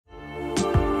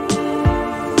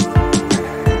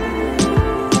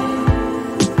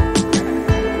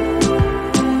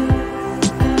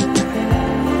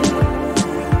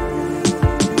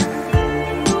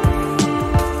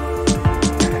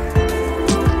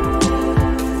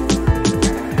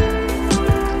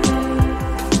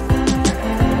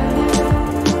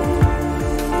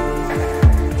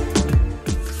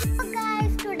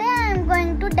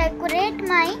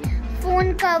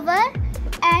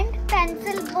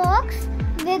box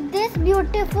with this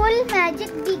beautiful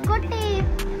magic Deco tape.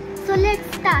 So let's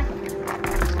start.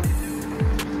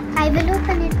 I will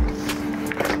open it.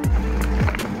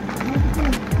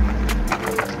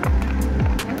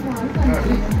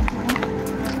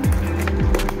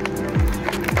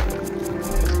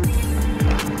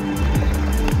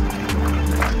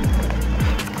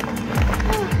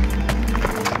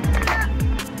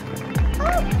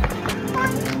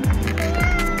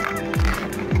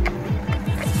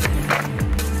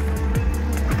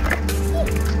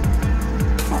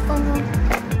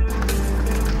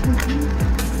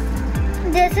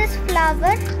 This is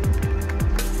flower,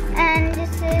 and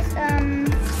this is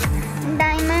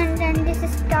diamond, and this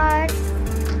is star.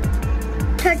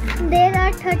 There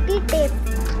are 30 tapes.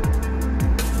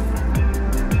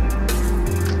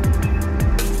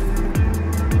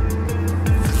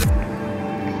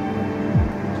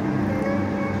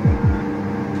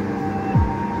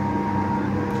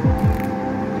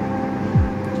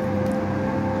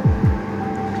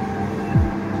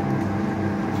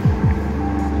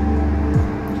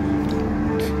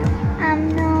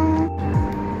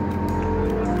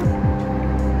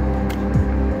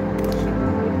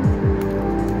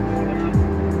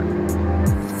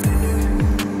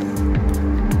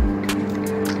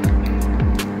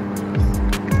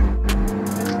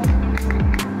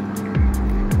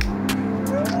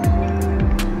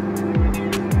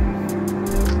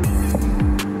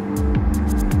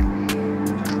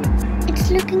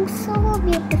 Looking so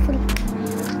beautiful.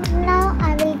 Now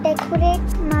I will decorate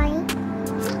my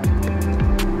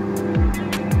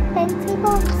pencil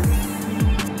box.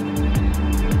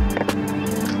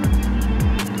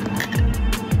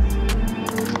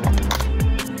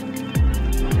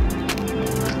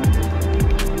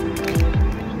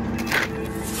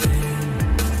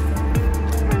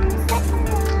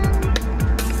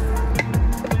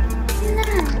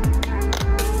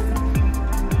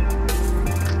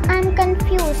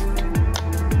 Confused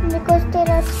because there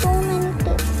are so many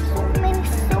tips, so many.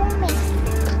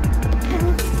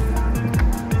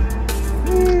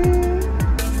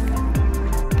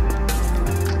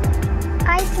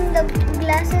 I think the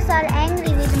glasses are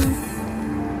angry with me.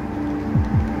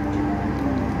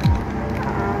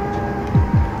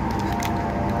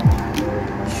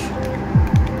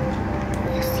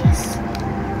 Yes,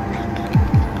 I can.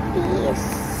 Yes.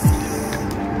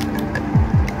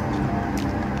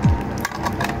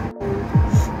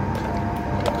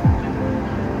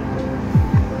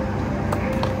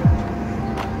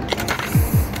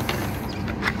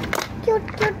 Cute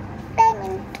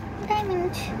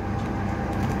diamond.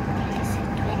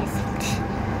 Where is it?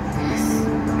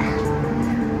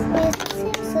 Where's the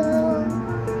pencil?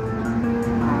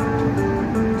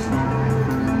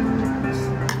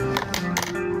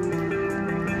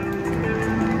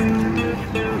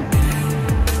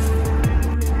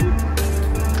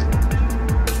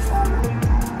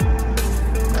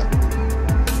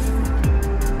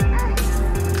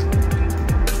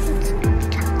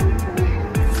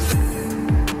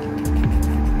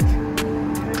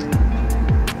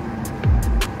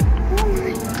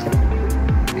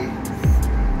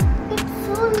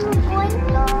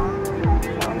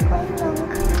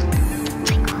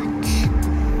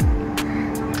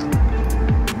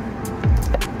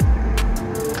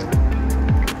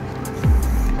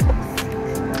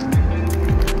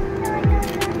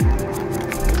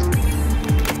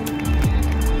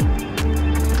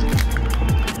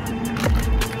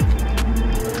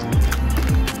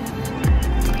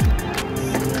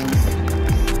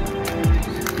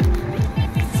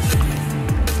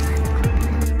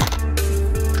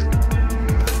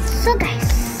 So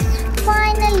guys,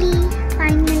 finally.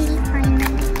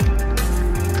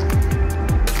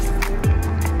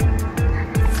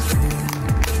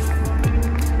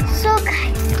 So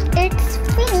guys, it's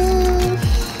finished.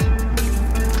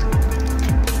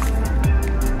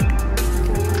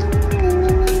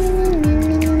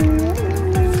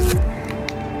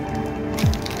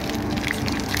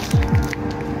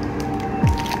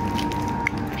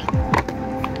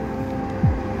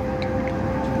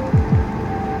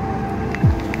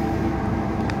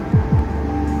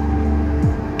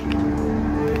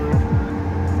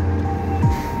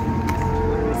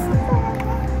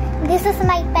 This is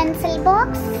my pencil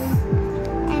box,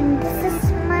 and this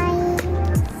is my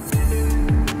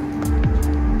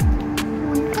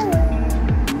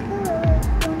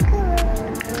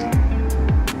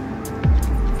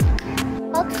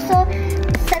also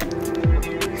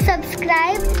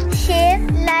subscribe, share,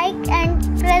 like,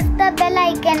 and press the bell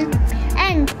icon.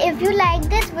 And if you like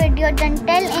this video, then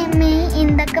tell me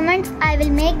in the comments. I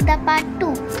will make the part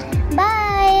 2.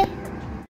 Bye.